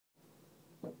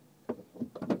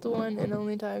not the one and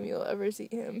only time you'll ever see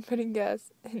him putting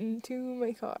gas into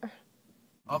my car.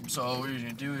 So what you're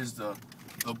gonna do is the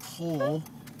pull,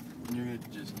 and you're gonna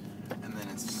just, and then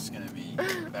it's just gonna be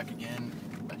back again,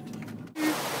 back to you. I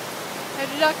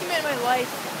have to document my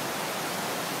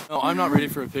life. No, I'm not ready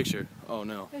for a picture. Oh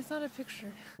no. It's not a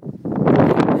picture.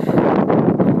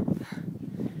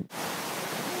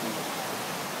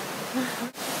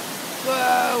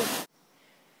 Whoa!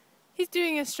 He's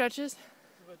doing his stretches.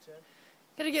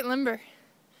 Gotta get limber.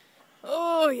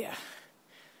 Oh yeah.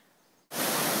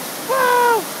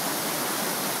 Wow!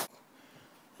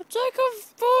 It's like a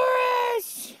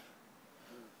forest!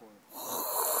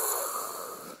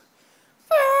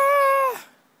 Ah!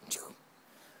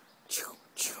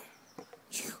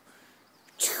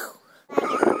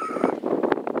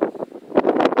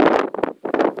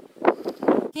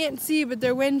 Can't see, but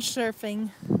they're windsurfing.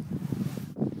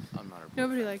 I'm not a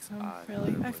Nobody likes him,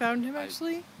 really. I found him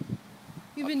actually.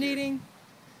 We've been dating.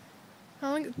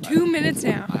 How long? 2 minutes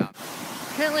now.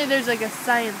 Apparently there's like a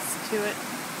science to it.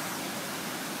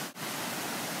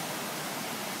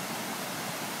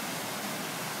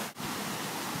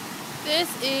 This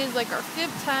is like our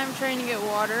 5th time trying to get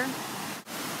water.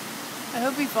 I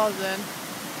hope he falls in.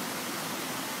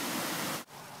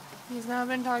 He's now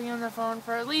been talking on the phone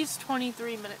for at least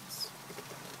 23 minutes.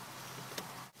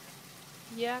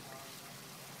 Yak,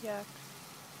 yak,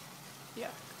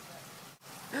 yak.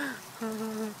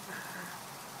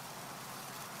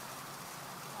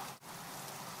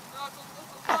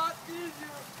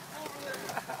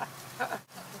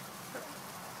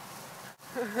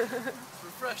 It's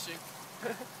refreshing.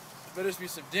 Better just be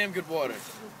some damn good water.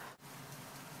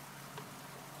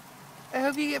 I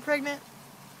hope you get pregnant.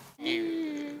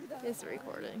 It's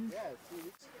recording.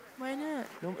 Why not?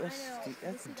 No,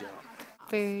 that's dumb.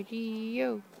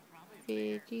 Video.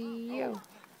 Video.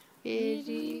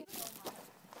 Video.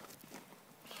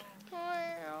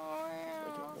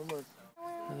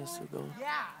 How's this still going?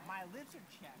 Yeah, my lips are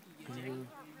chappy.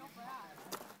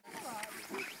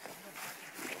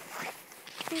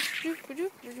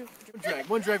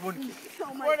 One drag, one kick.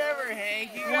 Whatever,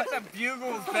 Hank. You got the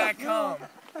bugles back home.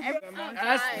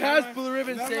 Pass Blue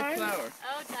Ribbon, safe flower.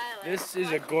 Oh, Tyler. This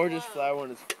is a gorgeous flower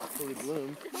when it's fully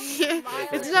bloomed.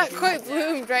 It's not quite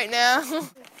bloomed right now.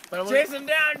 Chase him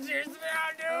down, dude.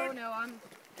 Oh, no, I'm...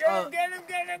 Get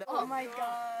him. Oh, my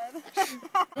God.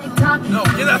 No,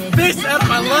 get that face out of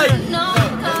my life!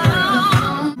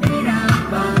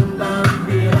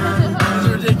 This is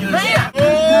ridiculous.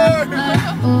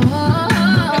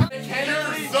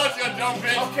 You're such a dumb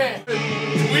bitch. Okay.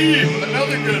 Dweeb,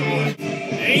 another good one.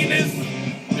 Anus.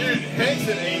 Dude, Hank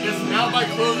said anus. Now my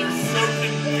clothes are soaked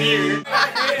in beer.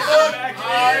 Look,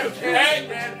 I'm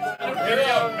getting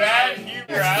a bad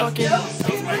humor out.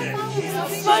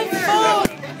 My phone!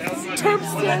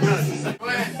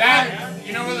 That,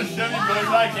 you know where the Chevy bow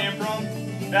tie came from?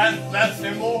 That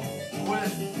symbol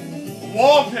was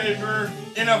wallpaper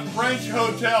in a French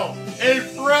hotel. A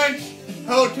French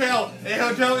hotel. A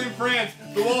hotel in France.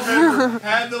 The wallpaper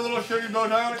had the little Chevy bow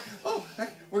tie on it. Oh,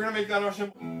 heck, we're gonna make that our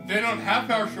symbol. They don't have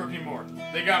Power Stroke anymore.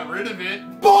 They got rid of it.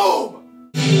 Boom!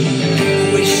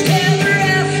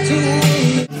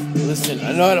 Listen,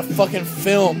 I know how to fucking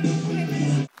film.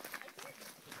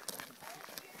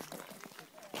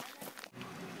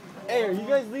 Hey, are you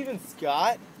guys leaving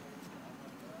Scott?